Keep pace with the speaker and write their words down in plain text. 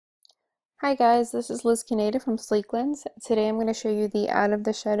Hi guys, this is Liz Canada from Sleeklens. Today I'm going to show you the Out of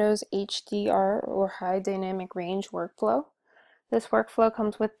the Shadows HDR or High Dynamic Range workflow. This workflow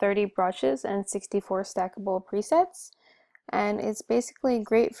comes with 30 brushes and 64 stackable presets, and it's basically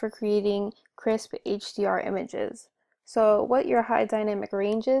great for creating crisp HDR images. So what your high dynamic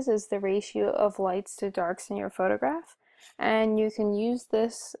range is the ratio of lights to darks in your photograph, and you can use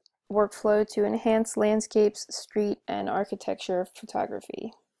this workflow to enhance landscapes, street, and architecture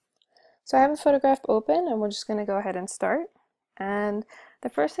photography. So I have a photograph open and we're just going to go ahead and start. And the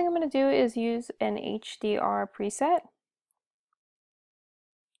first thing I'm going to do is use an HDR preset.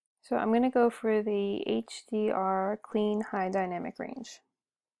 So I'm going to go for the HDR Clean High Dynamic Range,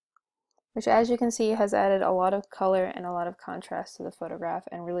 which as you can see has added a lot of color and a lot of contrast to the photograph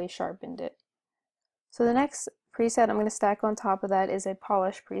and really sharpened it. So the next preset I'm going to stack on top of that is a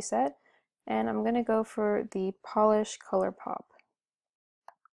polish preset, and I'm going to go for the Polish Color Pop.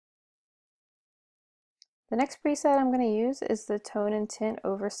 The next preset I'm going to use is the Tone and Tint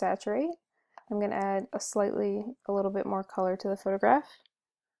Over Saturate. I'm going to add a little bit more color to the photograph.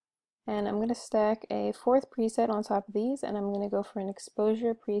 And I'm going to stack a fourth preset on top of these, and I'm going to go for an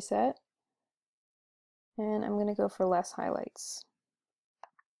exposure preset. And I'm going to go for less highlights.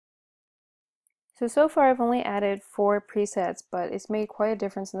 So far I've only added 4 presets, but it's made quite a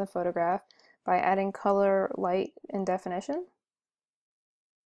difference in the photograph by adding color, light, and definition.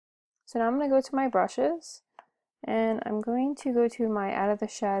 So now I'm going to go to my brushes. And I'm going to go to my Out of the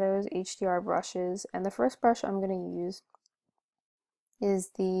Shadows HDR brushes, and the first brush I'm going to use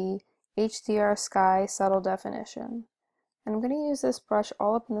is the HDR Sky Subtle Definition. And I'm going to use this brush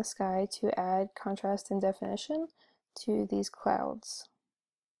all up in the sky to add contrast and definition to these clouds.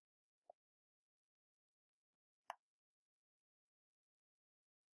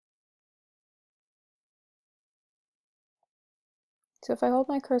 So if I hold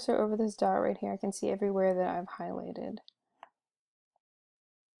my cursor over this dot right here, I can see everywhere that I've highlighted.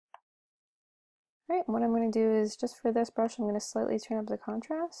 Alright, what I'm going to do is, just for this brush, I'm going to slightly turn up the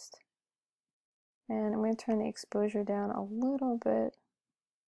contrast. And I'm going to turn the exposure down a little bit,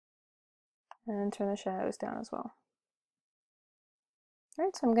 and turn the shadows down as well.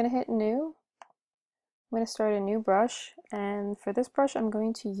 Alright, so I'm going to hit New. I'm going to start a new brush, and for this brush I'm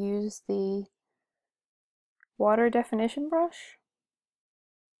going to use the Water Definition brush.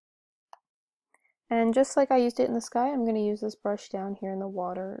 And just like I used it in the sky, I'm going to use this brush down here in the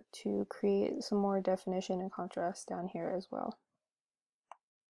water to create some more definition and contrast down here as well.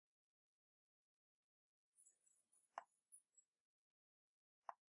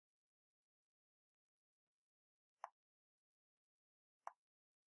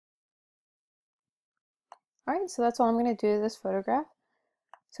 Alright, so that's all I'm going to do to this photograph.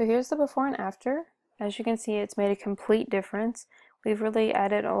 So here's the before and after. As you can see, it's made a complete difference. We've really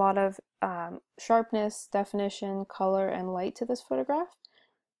added a lot of sharpness, definition, color, and light to this photograph.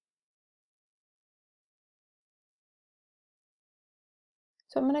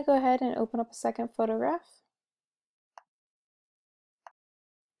 So I'm going to go ahead and open up a second photograph.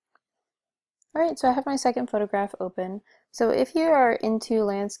 Alright, so I have my second photograph open. So if you are into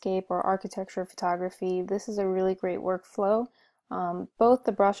landscape or architecture photography, this is a really great workflow. Both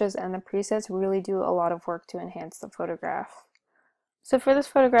the brushes and the presets really do a lot of work to enhance the photograph. So for this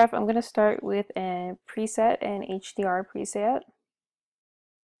photograph, I'm going to start with a preset, an HDR preset.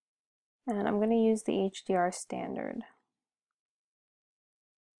 And I'm going to use the HDR standard.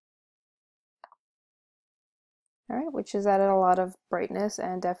 Alright, which has added a lot of brightness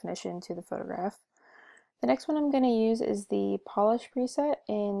and definition to the photograph. The next one I'm going to use is the polish preset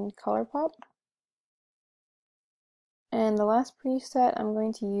in ColourPop. And the last preset I'm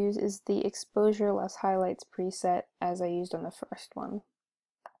going to use is the exposure less highlights preset, as I used on the first one.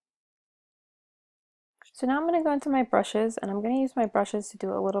 So now I'm going to go into my brushes, and I'm going to use my brushes to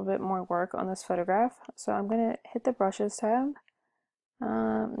do a little bit more work on this photograph. So I'm going to hit the brushes tab,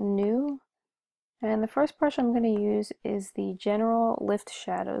 new, and the first brush I'm going to use is the General Lift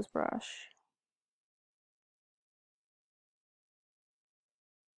Shadows brush.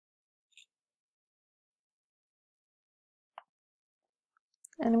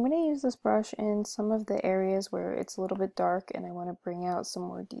 And I'm going to use this brush in some of the areas where it's a little bit dark and I want to bring out some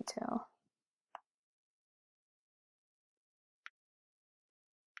more detail.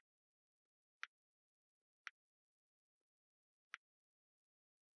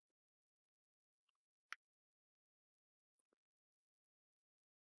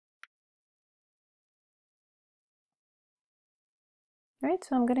 Alright,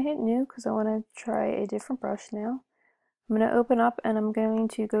 so I'm going to hit new because I want to try a different brush now. I'm going to open up and I'm going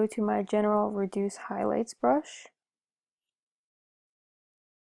to go to my General Reduce Highlights brush.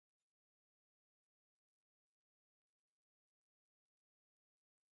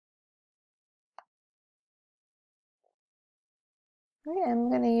 Right, I'm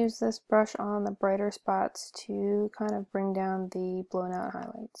going to use this brush on the brighter spots to kind of bring down the blown out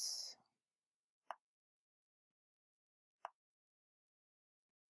highlights.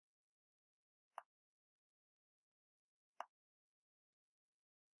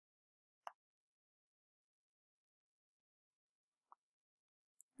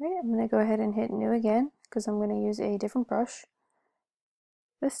 Right, I'm going to go ahead and hit new again because I'm going to use a different brush.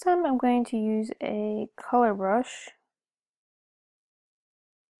 This time I'm going to use a color brush.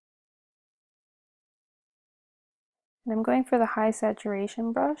 And I'm going for the high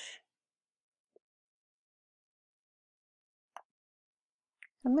saturation brush.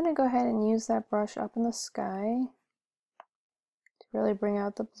 I'm going to go ahead and use that brush up in the sky to really bring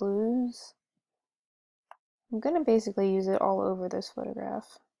out the blues. I'm going to basically use it all over this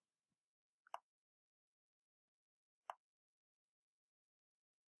photograph.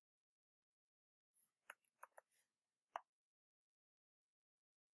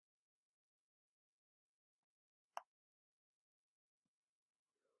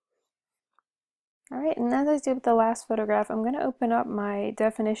 Alright, and as I did with the last photograph, I'm going to open up my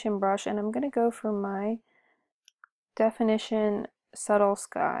definition brush and I'm going to go for my definition subtle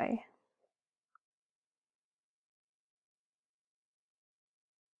sky.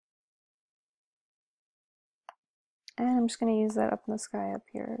 And I'm just going to use that up in the sky up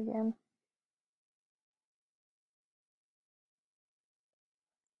here again.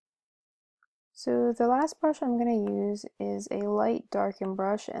 So the last brush I'm going to use is a light darken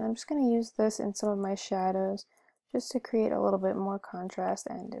brush, and I'm just going to use this in some of my shadows just to create a little bit more contrast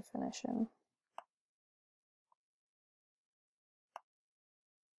and definition.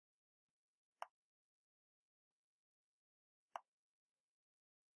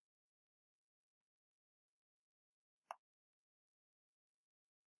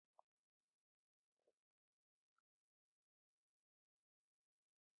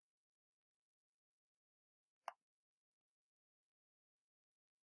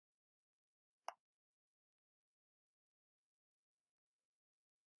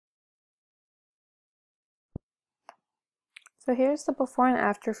 So here's the before and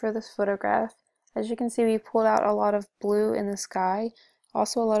after for this photograph. As you can see, we pulled out a lot of blue in the sky,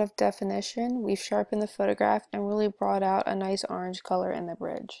 also a lot of definition. We've sharpened the photograph and really brought out a nice orange color in the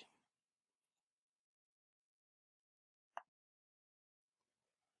bridge.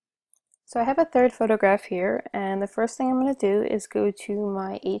 So I have a third photograph here, and the first thing I'm going to do is go to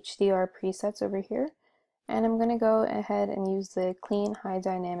my HDR presets over here, and I'm going to go ahead and use the Clean High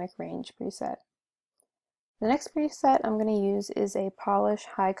Dynamic Range preset. The next preset I'm going to use is a Polish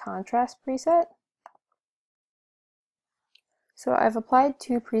High Contrast preset. So I've applied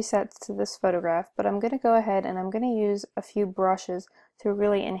two presets to this photograph, but I'm going to go ahead and I'm going to use a few brushes to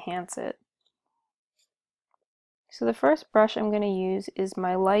really enhance it. So the first brush I'm going to use is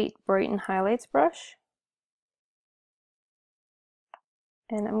my Light Brighten Highlights brush.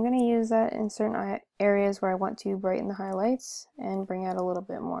 And I'm going to use that in certain areas where I want to brighten the highlights and bring out a little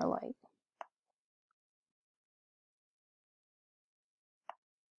bit more light.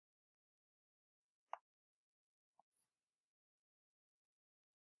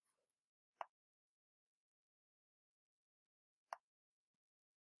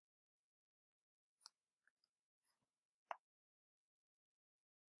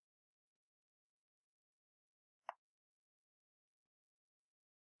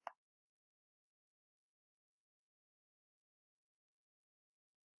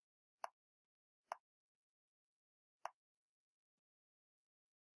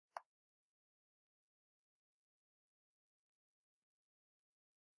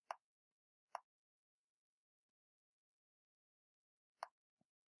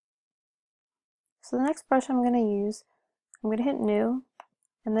 So the next brush I'm going to use, I'm going to hit new,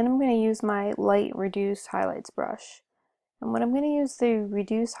 and then I'm going to use my Light Reduce Highlights brush. And what I'm going to use the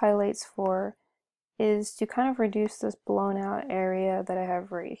Reduce Highlights for is to kind of reduce this blown out area that I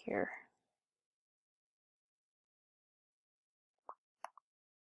have right here.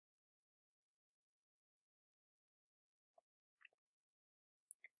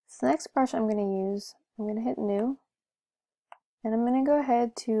 So the next brush I'm going to use, I'm going to hit new, and I'm going to go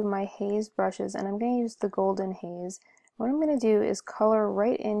ahead to my haze brushes, and I'm going to use the golden haze. What I'm going to do is color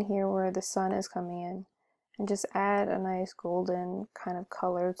right in here where the sun is coming in, and just add a nice golden kind of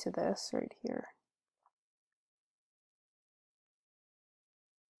color to this right here.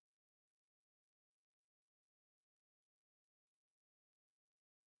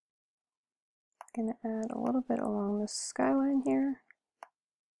 I'm going to add a little bit along the skyline here.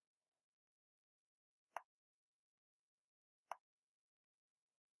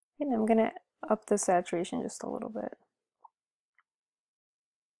 And I'm going to up the saturation just a little bit.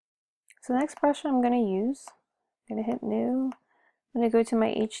 So the next brush I'm going to use, I'm going to hit new. I'm going to go to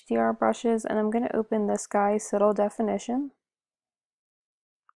my HDR brushes and I'm going to open the Sky Subtle Definition.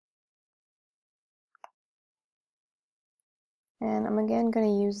 And I'm again going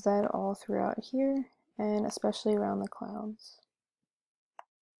to use that all throughout here and especially around the clouds.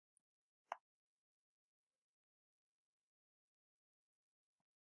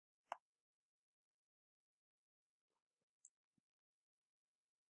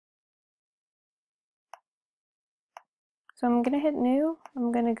 So I'm going to hit new.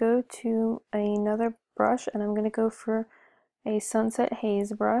 I'm going to go to another brush and I'm going to go for a Sunset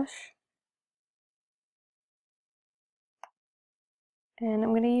Haze brush. And I'm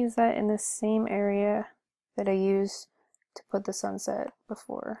going to use that in the same area that I used to put the sunset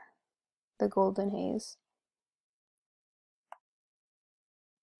before, the golden haze.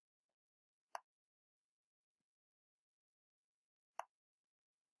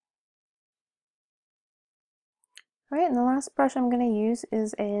 Alright, and the last brush I'm going to use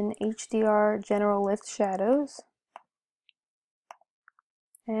is an HDR General Lift Shadows.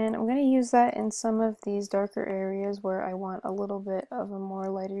 And I'm going to use that in some of these darker areas where I want a little bit of a more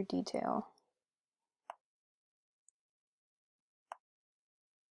lighter detail.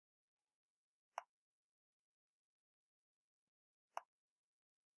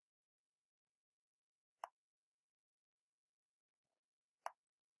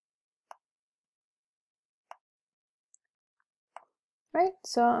 Right,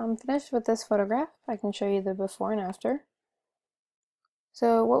 so I'm finished with this photograph. I can show you the before and after.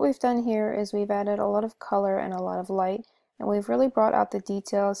 So what we've done here is we've added a lot of color and a lot of light, and we've really brought out the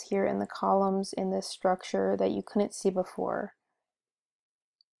details here in the columns in this structure that you couldn't see before.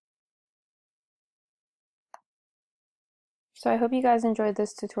 So I hope you guys enjoyed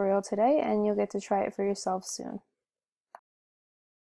this tutorial today and you'll get to try it for yourself soon.